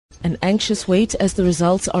An anxious wait as the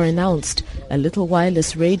results are announced. A little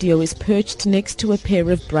wireless radio is perched next to a pair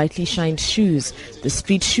of brightly shined shoes. The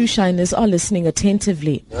street shoe shiners are listening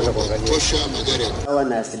attentively.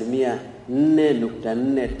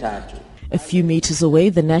 A few meters away,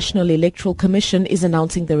 the National Electoral Commission is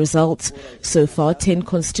announcing the results. So far, 10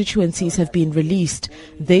 constituencies have been released.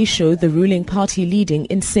 They show the ruling party leading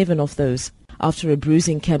in 7 of those. After a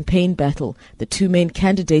bruising campaign battle, the two main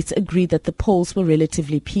candidates agreed that the polls were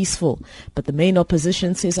relatively peaceful. But the main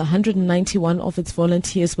opposition says 191 of its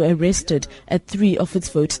volunteers were arrested at 3 of its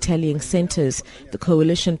vote-tallying centres. The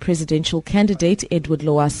coalition presidential candidate, Edward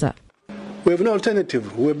Lowassa. We have no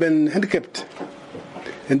alternative. We've been handicapped.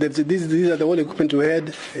 And these are the only equipment we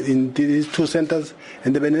had in these 2 centres,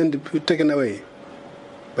 and they've been taken away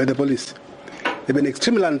by the police. They've been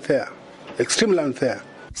extremely unfair.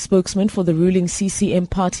 Spokesman for the ruling CCM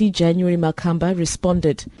party, January Makamba,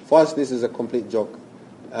 responded. For us, this is a complete joke.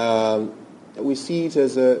 We see it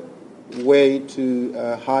as a way to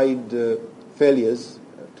hide failures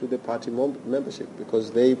to the party membership,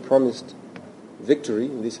 because they promised victory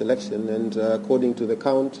in this election, and according to the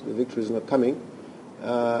count, the victory is not coming.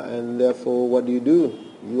 And therefore, what do?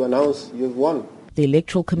 You announce you've won. The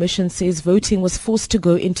Electoral Commission says voting was forced to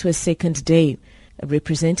go into a second day. A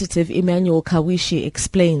representative, Emmanuel Kawishi,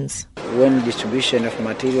 explains. When distribution of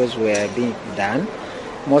materials were being done,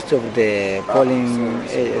 most of the polling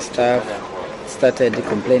staff started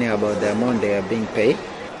complaining about the amount they are being paid.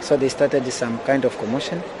 So they started some kind of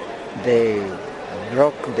commotion. They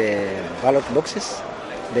broke the ballot boxes.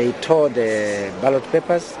 They tore the ballot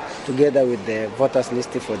papers together with the voters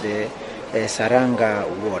list for the Saranga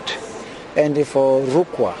ward. And for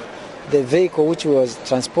Rukwa, the vehicle which was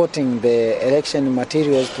transporting the election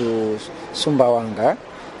materials to Sumbawanga,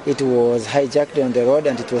 it was hijacked on the road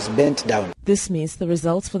and it was bent down. This means the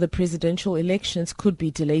results for the presidential elections could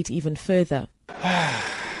be delayed even further.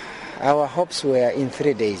 Our hopes were in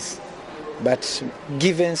 3 days, but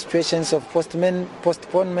given situations of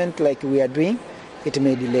postponement like we are doing, it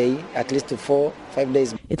may delay at least 4-5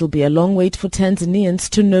 days. It'll be a long wait for Tanzanians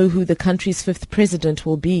to know who the country's 5th president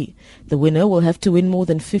will be. The winner will have to win more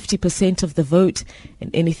than 50% of the vote,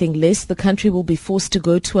 and anything less, the country will be forced to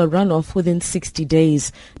go to a runoff within 60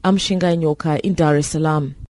 days. I'm Shinga Nyoka in Dar es Salaam.